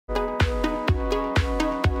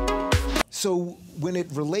So when it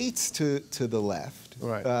relates to the left,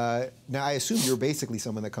 right. Now I assume you're basically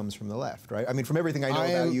someone that comes from the left, right? I mean, from everything I know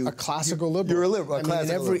about you, a classical liberal. You're a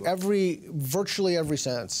liberal. Virtually every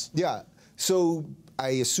sense. Yeah. So I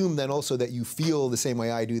assume then also that you feel the same way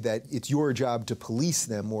I do, that it's your job to police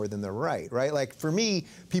them more than the right, right? Like for me,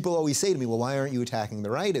 people always say to me, well, why aren't you attacking the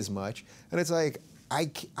right as much? And it's like, I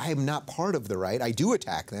am not part of the right. I do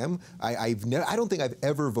attack them. I don't think I've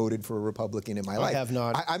ever voted for a Republican in my life. I have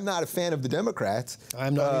not. I'm not a fan of the Democrats.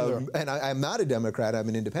 I'm not either. And I'm not a Democrat. I'm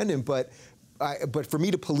an independent. But for me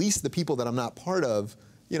to police the people that I'm not part of,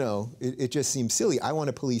 you know, it just seems silly. I want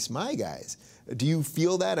to police my guys. Do you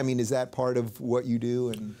feel that? I mean, is that part of what you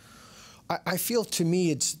do? And I feel, to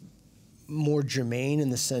me, it's more germane in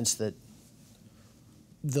the sense that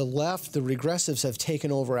the left, the regressives, have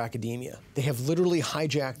taken over academia. They have literally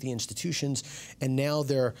hijacked the institutions, and now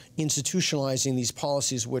they're institutionalizing these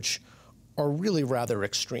policies which are really rather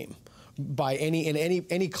extreme.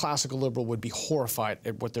 Any classical liberal would be horrified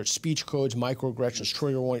at what their speech codes, microaggressions,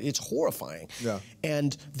 trigger warning. It's horrifying. Yeah.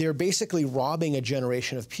 And they're basically robbing a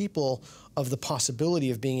generation of people of the possibility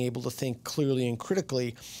of being able to think clearly and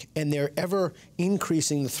critically, and they're ever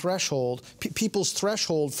increasing the threshold, people's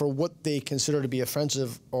threshold for what they consider to be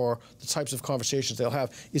offensive or the types of conversations they'll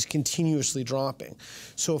have is continuously dropping.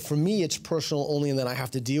 So for me, it's personal only in that I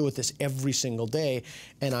have to deal with this every single day,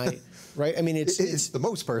 and right? I mean, it's the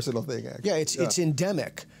most personal thing, actually. Yeah, it's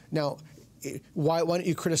endemic. Now, why don't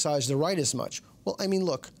you criticize the right as much? Well, I mean,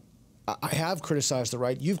 look, I have criticized the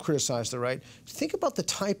right. You've criticized the right. Think about the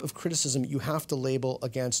type of criticism you have to label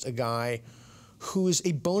against a guy who is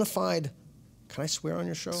a bona fide. Can I swear on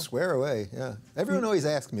your show? Swear away, yeah. Everyone always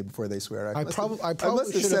asks me before they swear. I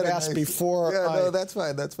probably should have asked before. Yeah, no, that's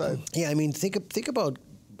fine. That's fine. Yeah, I mean, think about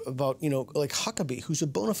you know, like Huckabee, who's a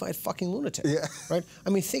bona fide fucking lunatic. Yeah. Right. I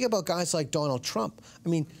mean, think about guys like Donald Trump. I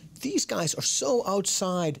mean, these guys are so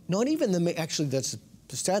outside. Not even actually, that's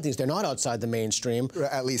the sad thing is they're not outside the mainstream.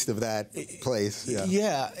 At least of that place. Yeah.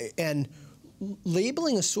 Yeah, and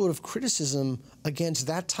labeling a sort of criticism against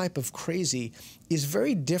that type of crazy is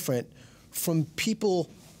very different from people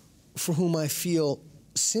for whom I feel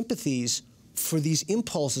sympathies for these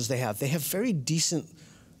impulses they have. They have very decent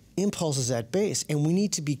impulses at base, and we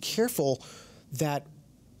need to be careful that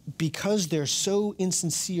because they're so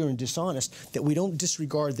insincere and dishonest that we don't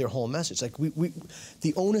disregard their whole message. Like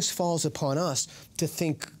the onus falls upon us to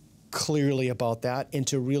think clearly about that and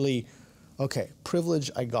to really, okay, privilege,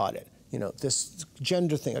 I got it. You know, this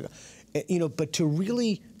gender thing, I got it. You know, but to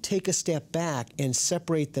really take a step back and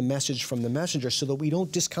separate the message from the messenger so that we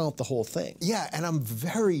don't discount the whole thing. Yeah, and I'm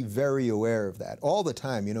very, very aware of that all the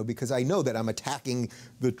time, you know, because I know that I'm attacking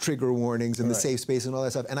the trigger warnings and the safe space and all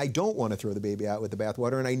that stuff, and I don't want to throw the baby out with the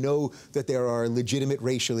bathwater, and I know that there are legitimate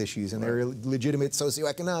racial issues and there are legitimate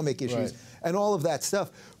socioeconomic issues and all of that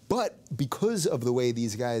stuff. But because of the way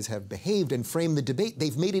these guys have behaved and framed the debate,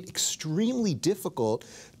 they've made it extremely difficult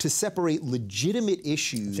to separate legitimate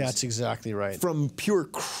issues. That's exactly right. From pure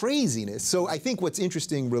craziness. So I think what's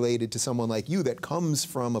interesting related to someone like you that comes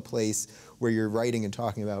from a place where you're writing and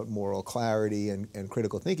talking about moral clarity and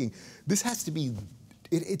critical thinking, this has to be,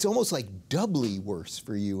 it's almost like doubly worse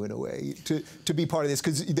for you in a way to be part of this,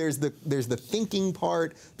 because there's the thinking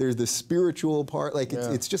part, there's the spiritual part, like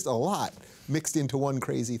it's just a lot mixed into one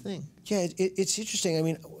crazy thing. Yeah, it's interesting. I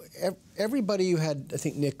mean, everybody, you had, I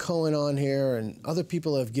think, Nick Cohen on here, and other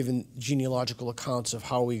people have given genealogical accounts of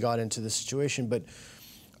how we got into this situation, but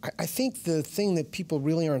I think the thing that people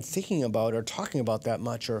really aren't thinking about or talking about that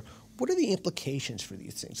much are, what are the implications for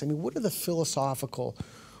these things? I mean, what are the philosophical,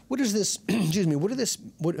 what is this, excuse me,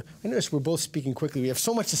 I notice we're both speaking quickly. We have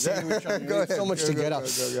so much to say to each other. We have so much to get out.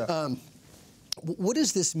 What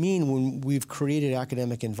does this mean when we've created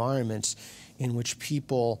academic environments in which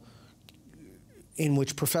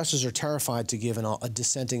professors are terrified to give a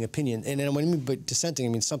dissenting opinion? And when I mean by dissenting, I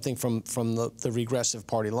mean something from the regressive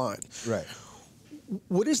party line. Right.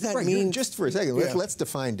 What does that mean? Just for a second, let's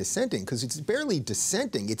define dissenting, because it's barely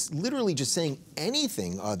dissenting. It's literally just saying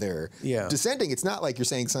anything other. Dissenting, it's not like you're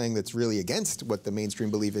saying something that's really against what the mainstream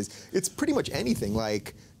belief is. It's pretty much anything,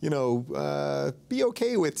 like, you know, be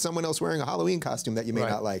okay with someone else wearing a Halloween costume that you may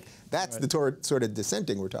not like. That's the sort of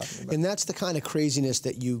dissenting we're talking about. And that's the kind of craziness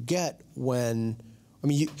that you get when, I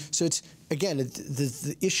mean, so it's, again,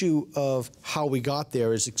 the issue of how we got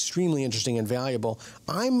there is extremely interesting and valuable.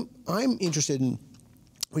 I'm interested in,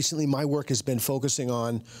 recently my work has been focusing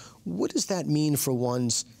on what does that mean for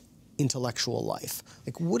one's intellectual life?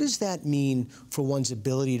 Like, what does that mean for one's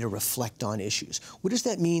ability to reflect on issues? What does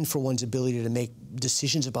that mean for one's ability to make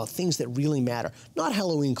decisions about things that really matter? Not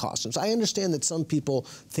Halloween costumes. I understand that some people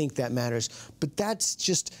think that matters, but that's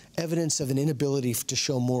just evidence of an inability to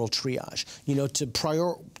show moral triage. You know,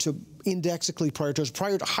 to indexically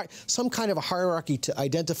prioritize some kind of a hierarchy to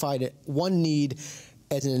identify one need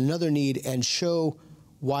as another need and show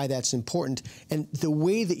why that's important. And the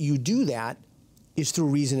way that you do that is through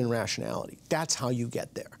reason and rationality. That's how you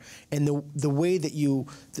get there. And the way that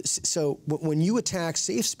so when you attack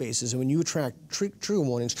safe spaces and when you attack trigger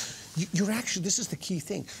warnings, you're actually, this is the key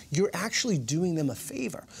thing, you're actually doing them a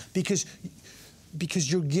favor because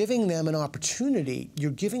you're giving them an opportunity,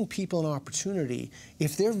 you're giving people an opportunity,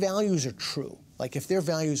 if their values are true, like if their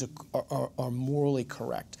values are morally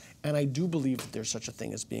correct, and I do believe that there's such a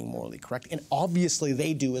thing as being morally correct, and obviously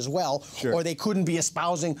they do as well, sure, or they couldn't be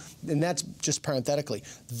espousing, and that's just parenthetically.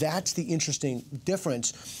 That's the interesting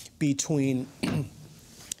difference between,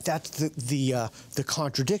 that's the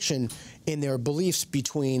contradiction in their beliefs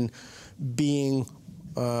between being,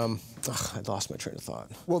 I lost my train of thought.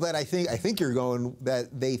 Well, that I think you're going,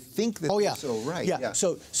 that they think that they're so right. Yeah.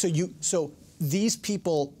 So these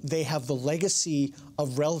people, they have the legacy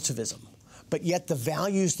of relativism, but yet the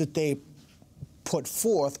values that they put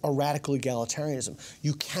forth are radical egalitarianism.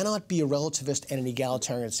 You cannot be a relativist and an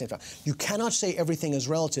egalitarian at the same time. You cannot say everything is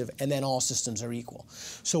relative and then all systems are equal.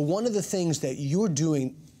 So one of the things that you're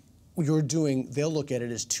doing, they'll look at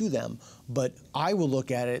it as to them, but I will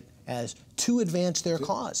look at it as to advance their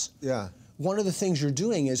cause. Yeah. One of the things you're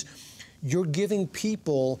doing is you're giving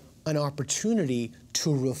people an opportunity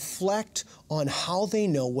to reflect on how they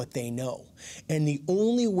know what they know. And the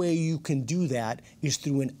only way you can do that is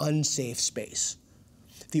through an unsafe space.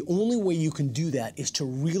 The only way you can do that is to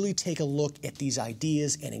really take a look at these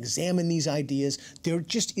ideas and examine these ideas. There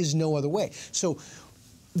just is no other way. So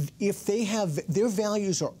if they have, their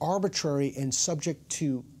values are arbitrary and subject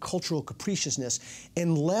to cultural capriciousness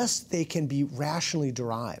unless they can be rationally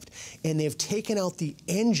derived. And they've taken out the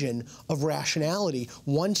engine of rationality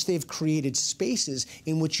once they've created spaces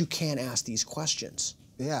in which you can't ask these questions.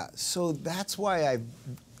 Yeah, so that's why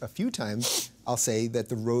a few times I'll say that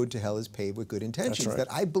the road to hell is paved with good intentions. That's right.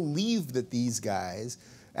 That I believe that these guys,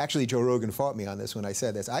 actually Joe Rogan fought me on this when I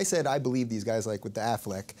said this. I said I believe these guys, like with the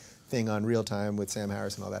Affleck thing on Real Time with Sam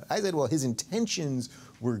Harris and all that. I said, well, his intentions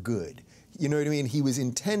were good. You know what I mean? He was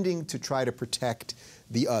intending to try to protect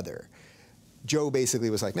the other. Joe basically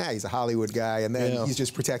was like, nah, he's a Hollywood guy, and then he's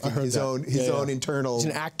just protecting his own internal. He's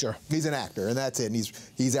an actor. He's an actor, and that's it. And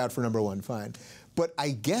he's out for #1, fine. But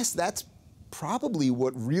I guess that's probably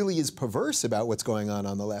what really is perverse about what's going on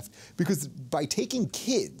the left, because by taking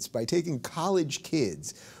kids, by taking college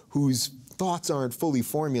kids whose thoughts aren't fully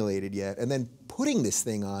formulated yet, and then putting this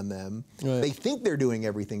thing on them, they think they're doing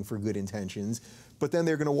everything for good intentions, but then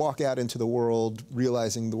they're going to walk out into the world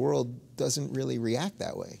realizing the world doesn't really react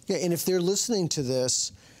that way. Yeah, and if they're listening to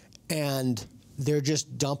this and they're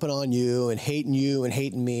just dumping on you and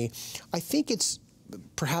hating me, I think it's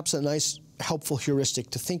perhaps a nice, helpful heuristic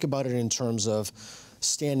to think about it in terms of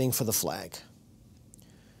standing for the flag.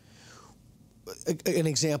 An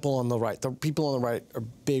example on the right, the people on the right are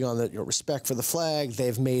big on the respect for the flag.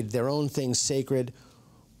 They've made their own things sacred,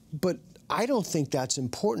 but I don't think that's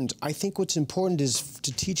important. I think what's important is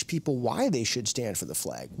to teach people why they should stand for the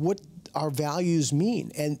flag, what our values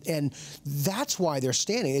mean, and that's why they're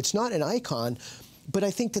standing. It's not an icon, but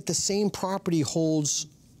I think that the same property holds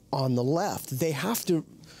on the left. They have to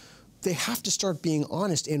start being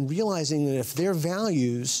honest and realizing that if their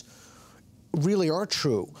values really are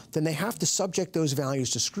true, then they have to subject those values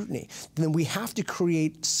to scrutiny. Then we have to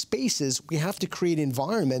create spaces, we have to create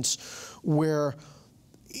environments where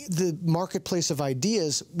the marketplace of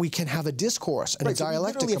ideas, we can have a discourse and a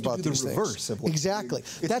dialectic about these things. Of what exactly.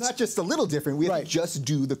 It's not just a little different. We have to just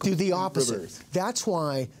do the opposite. Reverse. That's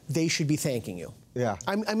why they should be thanking you. Yeah.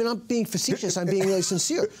 I mean, I'm being facetious. I'm being really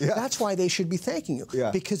sincere. That's why they should be thanking you.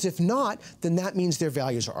 Yeah. Because if not, then that means their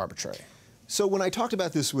values are arbitrary. So when I talked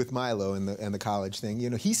about this with Milo and the college thing, you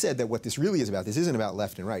know, he said that what this really is about, this isn't about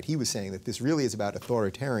left and right. He was saying that this really is about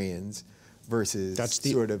authoritarians versus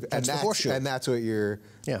the horseshoe. And that's what you're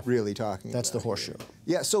really talking about. That's the horseshoe.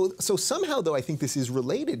 Yeah, so somehow, though, I think this is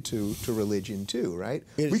related to religion, too, right?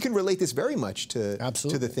 We can relate this very much to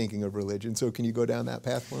the thinking of religion. So can you go down that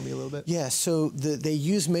path for me a little bit? Yeah, so they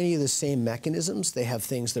use many of the same mechanisms. They have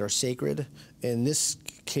things that are sacred. In this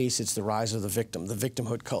case, it's the rise of the victim, the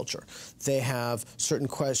victimhood culture. They have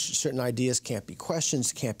certain ideas can't be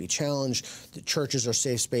questioned, can't be challenged. The churches are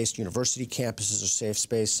safe space, university campuses are safe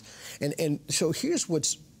space. And so here's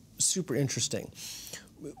what's super interesting.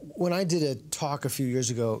 when I did a talk a few years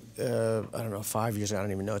ago, I don't know, 5 years ago, I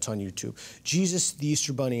don't even know, it's on YouTube. Jesus, the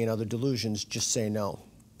Easter Bunny, and other delusions, just say no.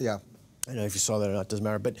 Yeah. I don't know if you saw that or not, doesn't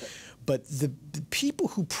matter. But the people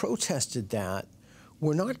who protested that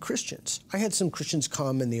were not Christians. I had some Christians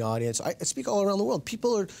come in the audience. I speak all around the world.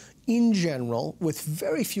 People are, in general, with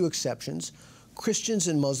very few exceptions, Christians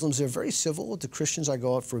and Muslims, they're very civil. With the Christians, I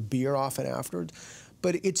go out for a beer often afterwards.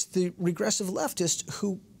 But it's the regressive leftist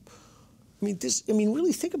who,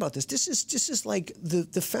 really think about this. This is like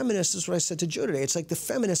the feminists, is what I said to Joe today. It's like the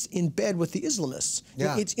feminists in bed with the Islamists.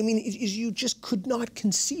 Yeah. You just could not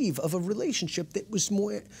conceive of a relationship that was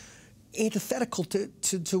more antithetical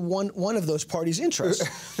to one of those parties'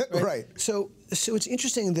 interests. Right? Right. So it's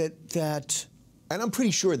interesting that. And I'm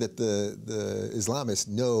pretty sure that the Islamists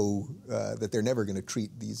know that they're never going to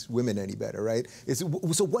treat these women any better, right? So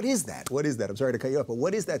what is that? What is that? I'm sorry to cut you off, but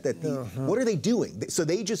what is that? What are they doing? So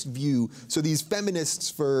they just view, so these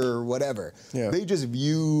feminists for whatever, they just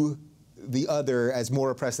view the other as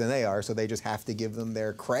more oppressed than they are, so they just have to give them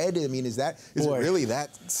their cred? I mean, is it really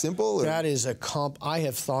that simple? Or? That is I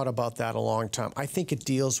have thought about that a long time. I think it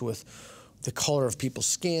deals with the color of people's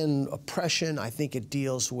skin, oppression. I think it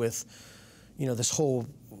deals with this whole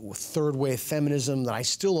third wave feminism that I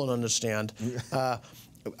still don't understand. I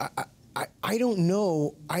don't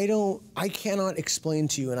know. I cannot explain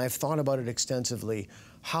to you, and I've thought about it extensively,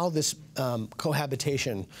 how this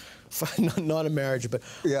cohabitation, not a marriage, but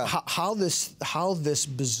how this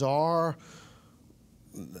bizarre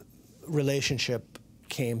relationship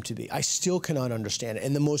came to be. I still cannot understand it.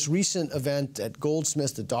 And the most recent event at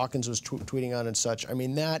Goldsmith that Dawkins was tweeting on and such, I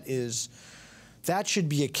mean, that should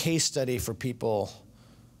be a case study for people.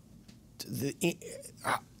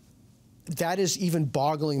 That is even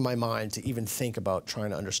boggling my mind to even think about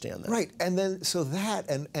trying to understand that. Right, and then so that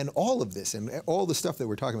and all of this and all the stuff that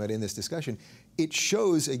we're talking about in this discussion, it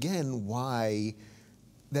shows again why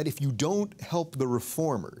that if you don't help the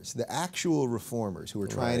reformers, the actual reformers who are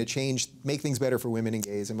trying to make things better for women and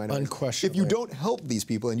gays and minorities, unquestionably, if you don't help these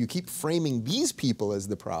people and you keep framing these people as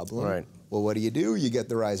the problem, well, what do? You get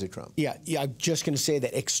the rise of Trump. Yeah, I'm just going to say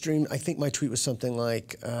that I think my tweet was something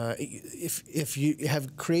like, if you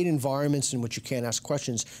create environments in which you can't ask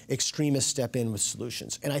questions, extremists step in with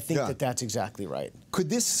solutions. And I think that's exactly right.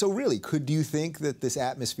 Do you think that this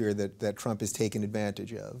atmosphere that Trump has taken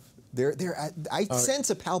advantage of, I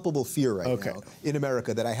sense a palpable fear right now in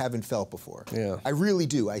America that I haven't felt before. Yeah. I really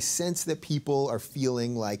do. I sense that people are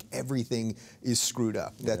feeling like everything is screwed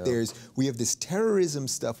up, that we have this terrorism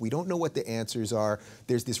stuff, we don't know what the answers are,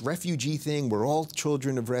 there's this refugee thing, we're all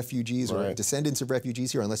children of refugees or descendants of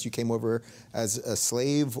refugees here, unless you came over as a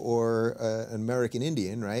slave or an American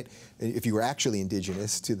Indian, right? If you were actually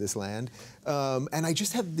indigenous to this land. And I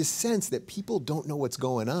just have this sense that people don't know what's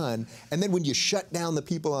going on, and then when you shut down the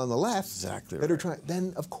people on the left that are trying,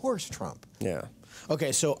 then of course Trump. Yeah.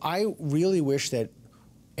 Okay, so I really wish that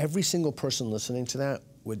every single person listening to that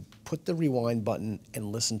would put the rewind button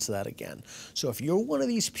and listen to that again. So if you're one of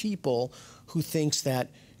these people who thinks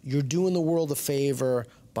that you're doing the world a favor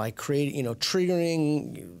by creating,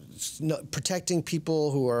 protecting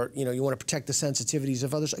people who are, you want to protect the sensitivities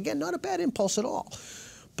of others, again, not a bad impulse at all.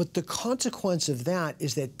 But the consequence of that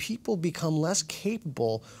is that people become less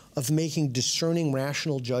capable of making discerning,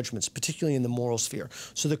 rational judgments, particularly in the moral sphere.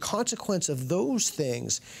 So the consequence of those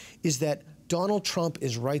things is that Donald Trump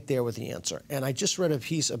is right there with the answer. And I just read a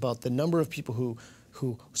piece about the number of people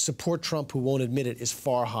who support Trump who won't admit it is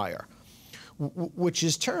far higher, which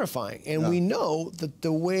is terrifying. And we know that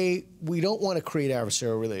the way we don't want to create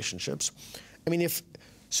adversarial relationships.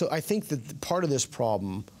 So I think that part of this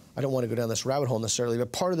problem, I don't want to go down this rabbit hole necessarily,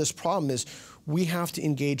 but part of this problem is we have to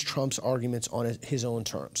engage Trump's arguments on his own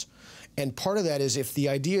terms. And part of that is if the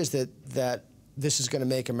idea is that this is going to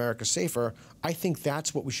make America safer, I think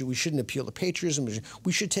that's what we shouldn't appeal to patriotism.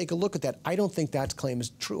 We should take a look at that. I don't think that claim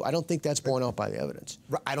is true. I don't think that's borne out by the evidence.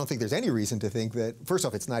 I don't think there's any reason to think that, first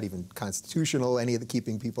off, it's not even constitutional, any of the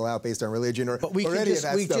keeping people out based on religion or any of that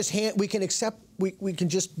stuff. We can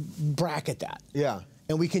just bracket that. Yeah.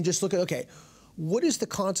 And we can just look at, okay, what is the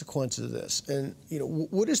consequence of this? And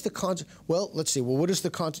what is the well, let's see. Well, what is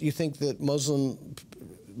the you think that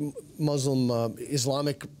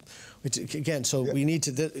Islamic? Again, so we need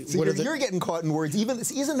to. So you're getting caught in words.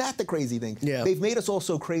 Isn't that the crazy thing? Yeah. They've made us all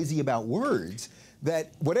so crazy about words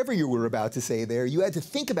that whatever you were about to say there, you had to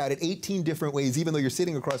think about it 18 different ways, even though you're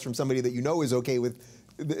sitting across from somebody that you know is okay with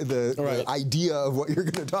the idea of what you're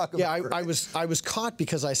going to talk about. Yeah, I was caught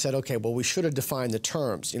because I said, okay, well, we should have defined the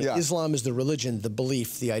terms. Islam is the religion, the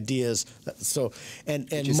belief, the ideas. So and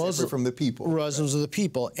Muslims from the people. Muslims are the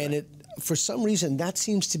people, and for some reason, that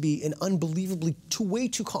seems to be an unbelievably way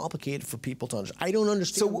too complicated for people to understand. I don't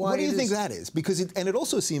understand. So why what do you think that is? Because it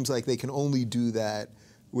also seems like they can only do that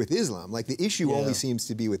with Islam. Like the issue only seems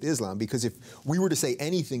to be with Islam, because if we were to say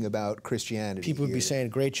anything about Christianity, people would be saying,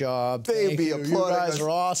 "Great job, they'd be applauding. You guys are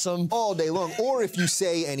awesome all day long." Or if you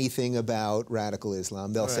say anything about radical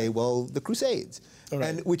Islam, they'll say, "Well, the Crusades,"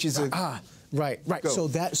 and which is Right. Go.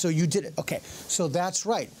 So you did it. Okay. So that's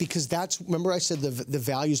right, because remember I said the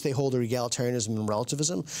values they hold are egalitarianism and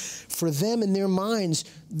relativism. For them, in their minds,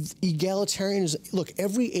 egalitarianism. Look,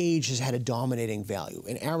 every age has had a dominating value.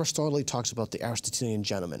 And Aristotle, he talks about the Aristotelian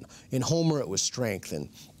gentleman. In Homer, it was strength, and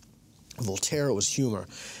Voltaire, it was humor,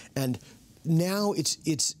 and now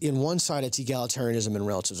it's in one side it's egalitarianism and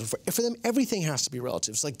relativism. For them, everything has to be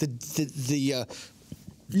relative. It's like the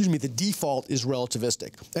default is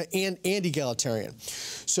relativistic and egalitarian.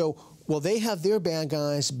 So, well, they have their bad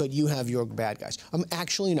guys, but you have your bad guys.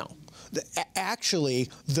 Actually, no. Actually,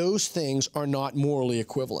 those things are not morally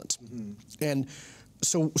equivalent. Mm-hmm. And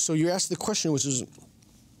so you asked the question, which is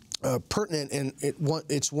pertinent, and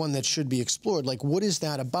it's one that should be explored. Like, what is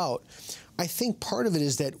that about? I think part of it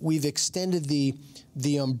is that we've extended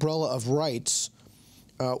the umbrella of rights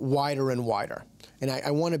wider and wider. And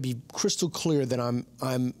I want to be crystal clear that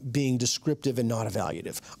I'm being descriptive and not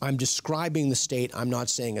evaluative. I'm describing the state. I'm not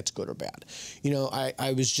saying it's good or bad. You know,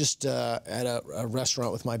 I was just at a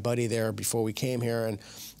restaurant with my buddy there before we came here, and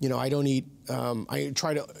you know, I don't eat. I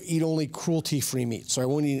try to eat only cruelty-free meat, so I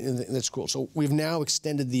won't eat anything that's cruel. So we've now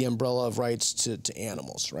extended the umbrella of rights to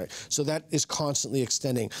animals, right? So that is constantly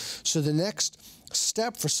extending. So the next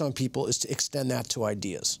step for some people is to extend that to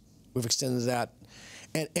ideas. We've extended that.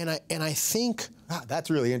 And I think that's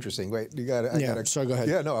really interesting. Wait, you got to. Sorry, go ahead.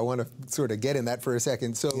 Yeah, no, I want to sort of get in that for a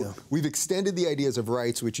second. So we've extended the ideas of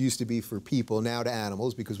rights, which used to be for people, now to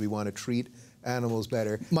animals, because we want to treat animals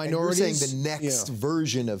better. Minorities. And you're saying the next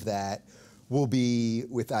version of that will be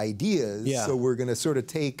with ideas. Yeah. So we're going to sort of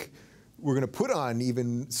we're going to put on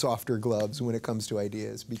even softer gloves when it comes to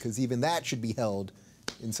ideas, because even that should be held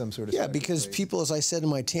in some sort of because place. People, as I said in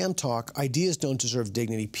my TAM talk, ideas don't deserve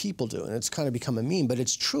dignity, people do, and it's kind of become a meme, but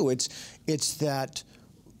it's true. It's just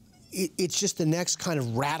the next kind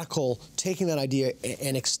of radical, taking that idea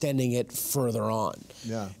and extending it further on.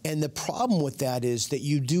 Yeah. And the problem with that is that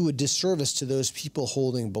you do a disservice to those people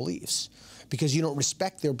holding beliefs, because you don't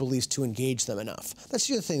respect their beliefs to engage them enough. That's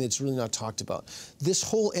the other thing that's really not talked about. This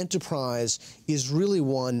whole enterprise is really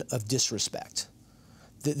one of disrespect.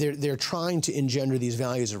 They're trying to engender these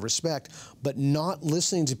values of respect, but not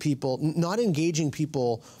listening to people, not engaging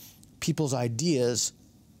people's ideas.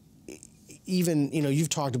 Even, you know, you've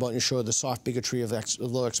talked about in your show the soft bigotry of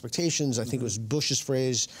low expectations. I think it was Bush's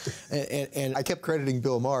phrase. And I kept crediting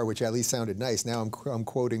Bill Maher, which at least sounded nice. Now I'm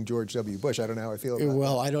quoting George W. Bush. I don't know how I feel about that.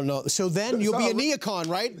 Well, I don't know. So then you'll be a neocon,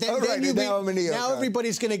 right? Then now I'm a neocon. Now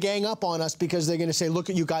everybody's going to gang up on us because they're going to say,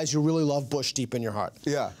 look at you guys, you really love Bush deep in your heart.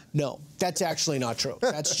 Yeah. No, that's actually not true.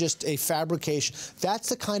 That's just a fabrication. That's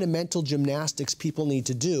the kind of mental gymnastics people need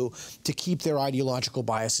to do to keep their ideological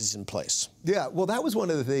biases in place. Yeah, well, that was one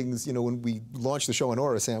of the things, you know, when we launched the show on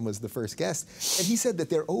Aura, Sam was the first guest, and he said that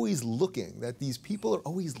they're always looking, that these people are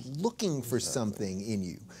always looking for something in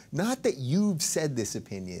you. Not that you've said this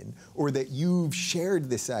opinion or that you've shared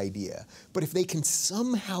this idea, but if they can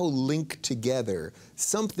somehow link together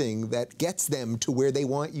something that gets them to where they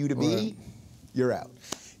want you to be, you're out.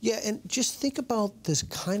 Yeah, and just think about this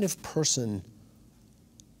kind of person.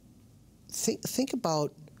 Think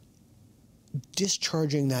about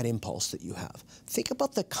discharging that impulse that you have. Think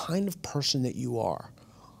about the kind of person that you are.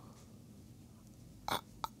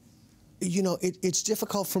 You know, it's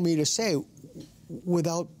difficult for me to say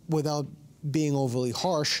without being overly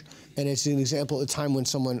harsh, and it's an example at a time when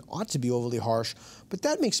someone ought to be overly harsh, but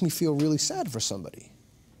that makes me feel really sad for somebody.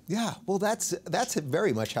 Yeah, well, that's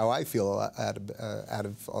very much how I feel out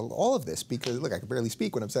of all of this, because, look, I can barely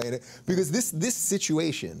speak when I'm saying it, because this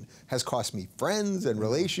situation has cost me friends and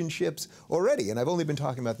relationships already, and I've only been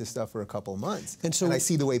talking about this stuff for a couple months. And I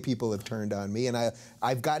see the way people have turned on me, and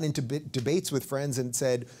I've gotten into debates with friends and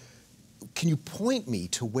said, can you point me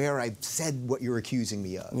to where I've said what you're accusing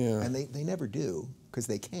me of? Yeah. And they never do, because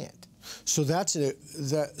they can't. So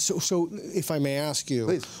so if I may ask you,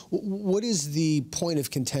 please, what is the point of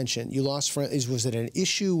contention? You lost friends. Was it an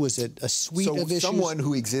issue? Was it a suite of issues? Someone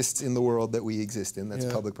who exists in the world that we exist in, that's a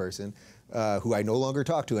public person, who I no longer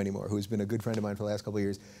talk to anymore, who's been a good friend of mine for the last couple of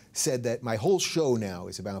years, said that my whole show now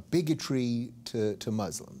is about bigotry to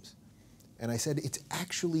Muslims. And I said, it's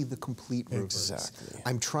actually the complete reverse. Exactly.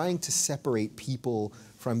 I'm trying to separate people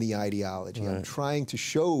from the ideology. Right. I'm trying to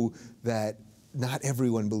show that not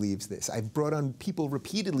everyone believes this. I've brought on people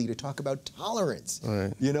repeatedly to talk about tolerance.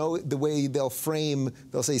 Right. You know, the way they'll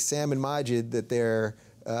say Sam and Majid that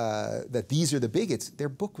that these are the bigots. Their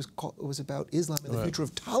book was about Islam and the future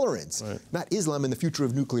of tolerance, not Islam and the future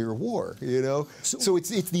of nuclear war. You know, so it's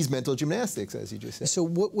these mental gymnastics, as you just said. So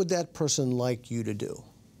what would that person like you to do?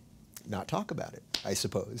 Not talk about it, I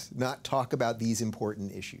suppose. Not talk about these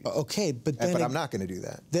important issues. Okay, but then... But I'm not going to do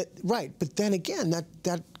that. Right, but then again,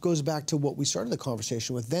 that goes back to what we started the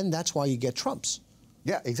conversation with. Then that's why you get Trumps.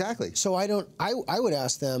 Yeah, exactly. So I would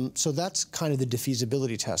ask them, so that's kind of the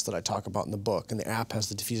defeasibility test that I talk about in the book, and the app has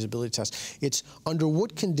the defeasibility test. It's under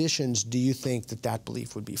what conditions do you think that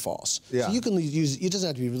belief would be false? Yeah. So you can use, it doesn't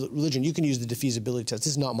have to be religion, you can use the defeasibility test.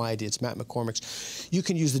 This is not my idea, it's Matt McCormick's. You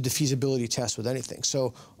can use the defeasibility test with anything.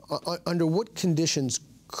 So under what conditions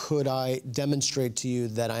could I demonstrate to you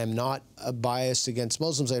that I am not biased against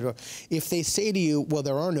Muslims? If they say to you, well,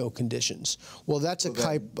 there are no conditions, well, that's a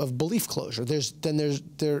type of belief closure.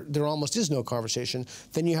 There almost is no conversation.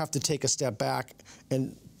 Then you have to take a step back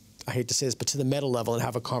and, I hate to say this, but to the meta level and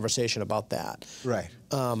have a conversation about that. Right.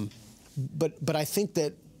 But I think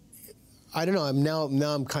that, I don't know,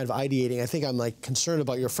 now I'm kind of ideating. I think I'm like concerned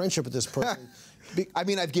about your friendship with this person. I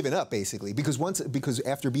mean, I've given up, basically, because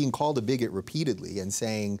after being called a bigot repeatedly and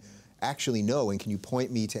saying, actually, no, and can you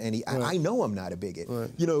point me to any... I know I'm not a bigot. Right.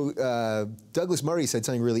 You know, Douglas Murray said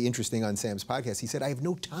something really interesting on Sam's podcast. He said, I have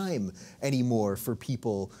no time anymore for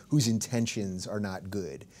people whose intentions are not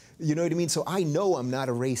good. You know what I mean? So I know I'm not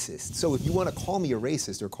a racist. So if you want to call me a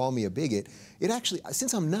racist or call me a bigot, it actually,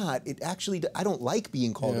 since I'm not, I don't like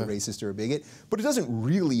being called a racist or a bigot, but it doesn't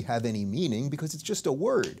really have any meaning because it's just a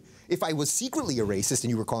word. If I was secretly a racist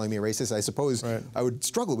and you were calling me a racist, I suppose I would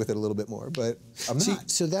struggle with it a little bit more, but I'm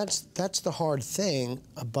not. So that's the hard thing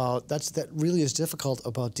about, that really is difficult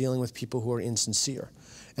about dealing with people who are insincere.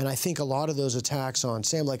 And I think a lot of those attacks on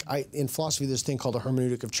Sam, like in philosophy, there's this thing called a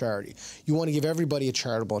hermeneutic of charity. You want to give everybody a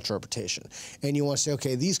charitable interpretation. And you want to say,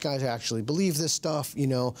 okay, these guys actually believe this stuff, you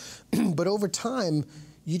know. But over time,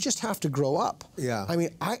 you just have to grow up. Yeah. I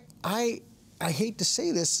mean, I hate to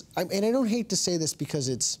say this, and I don't hate to say this because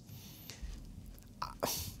it's,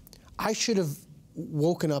 I should have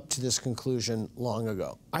woken up to this conclusion long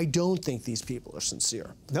ago. I don't think these people are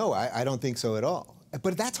sincere. No, I don't think so at all.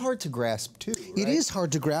 But that's hard to grasp, too, right? It is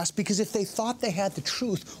hard to grasp because if they thought they had the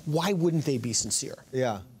truth, why wouldn't they be sincere?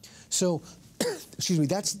 Yeah. So, excuse me,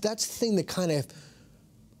 that's the thing that kind of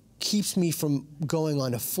keeps me from going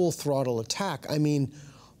on a full throttle attack. I mean,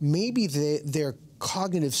 maybe their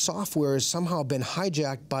cognitive software has somehow been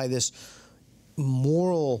hijacked by this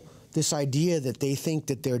idea that they think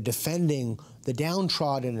that they're defending the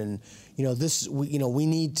downtrodden, and we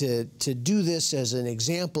need to do this as an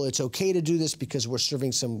example. It's okay to do this because we're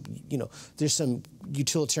serving some, there's some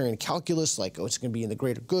utilitarian calculus, like, oh, it's going to be in the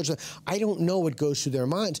greater good. I don't know what goes through their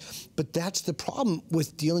minds, but that's the problem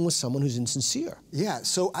with dealing with someone who's insincere. Yeah,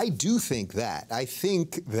 so I do think that. I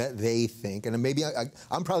think that they think, and maybe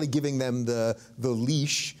I'm probably giving them the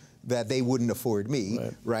leash that they wouldn't afford me,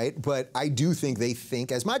 right? But I do think they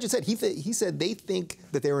think, as Majid said, he said they think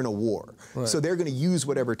that they're in a war. Right. So they're going to use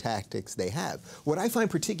whatever tactics they have. What I find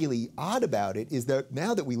particularly odd about it is that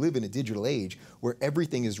now that we live in a digital age where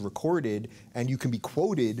everything is recorded and you can be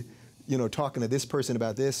quoted, talking to this person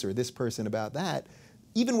about this or this person about that,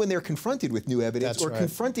 even when they're confronted with new evidence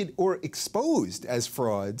confronted or exposed as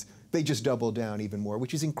frauds, they just double down even more,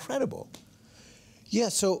 which is incredible. Yeah,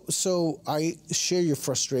 so I share your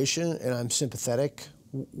frustration, and I'm sympathetic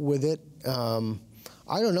with it.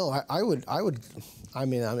 I don't know.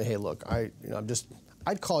 Hey, look,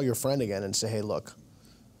 I'd call your friend again and say, hey, look,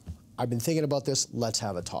 I've been thinking about this. Let's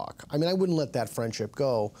have a talk. I mean, I wouldn't let that friendship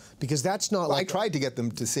go because that's not like. I tried to get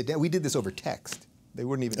them to sit down. We did this over text. They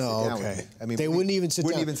wouldn't even sit down with me. I mean, they wouldn't even sit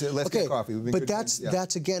down. Wouldn't even sit. Let's get coffee. But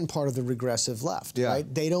that's again part of the regressive left, right?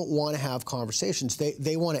 They don't want to have conversations.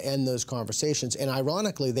 They want to end those conversations, and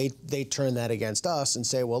ironically, they turn that against us and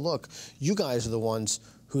say, well, look, you guys are the ones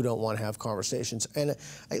who don't want to have conversations. And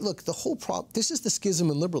look, the whole problem. This is the schism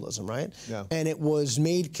in liberalism, right? Yeah. And it was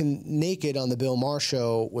made naked on the Bill Maher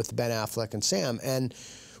show with Ben Affleck and Sam. And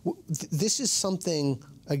this is something.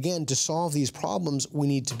 Again, to solve these problems, we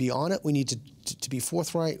need to be on it. We need to be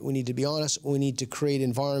forthright. We need to be honest. We need to create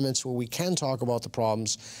environments where we can talk about the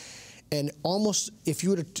problems. And almost, if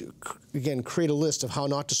you were to, again, create a list of how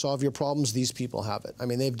not to solve your problems, these people have it. I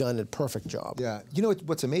mean, they've done a perfect job. Yeah. You know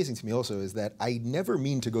what's amazing to me also is that I never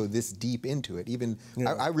mean to go this deep into it. Even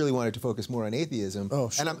I really wanted to focus more on atheism. Oh,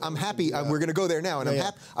 sure. And I'm happy. We're going to go there now,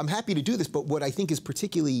 and I'm happy to do this. But what I think is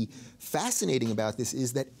particularly fascinating about this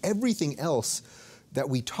is that everything else that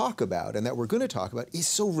we talk about and that we're going to talk about is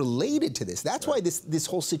so related to this. That's why this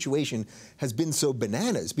whole situation has been so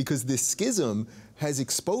bananas, because this schism has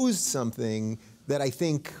exposed something that I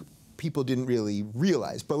think people didn't really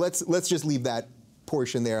realize. But let's just leave that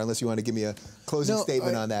portion there, unless you want to give me a closing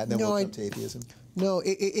statement on that, and then we'll come to atheism. No,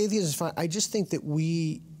 atheism is fine. I just think that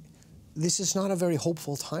this is not a very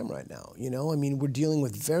hopeful time right now, you know? I mean, we're dealing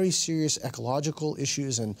with very serious ecological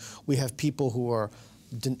issues, and we have people who are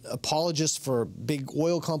apologists for big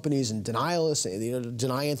oil companies and denialists, you know,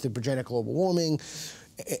 deny anthropogenic global warming.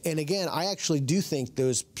 And again, I actually do think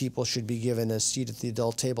those people should be given a seat at the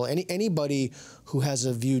adult table. Anybody who has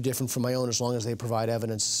a view different from my own, as long as they provide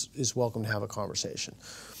evidence, is welcome to have a conversation.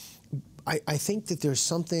 I think that there's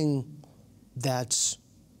something that's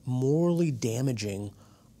morally damaging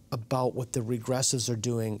about what the regressives are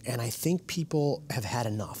doing, and I think people have had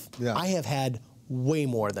enough. Yeah. I have had way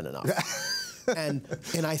more than enough. and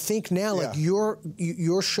I think now, like,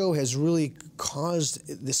 your show has really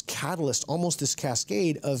caused this catalyst, almost this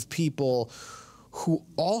cascade of people who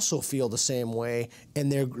also feel the same way,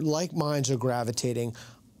 and their like minds are gravitating,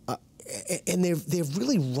 and they've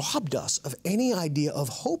really robbed us of any idea of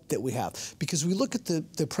hope that we have, because we look at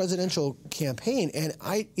the presidential campaign, and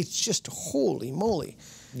it's just holy moly.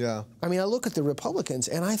 Yeah. I mean, I look at the Republicans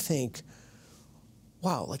and I think,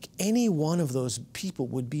 wow, like any one of those people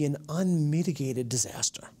would be an unmitigated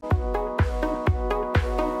disaster.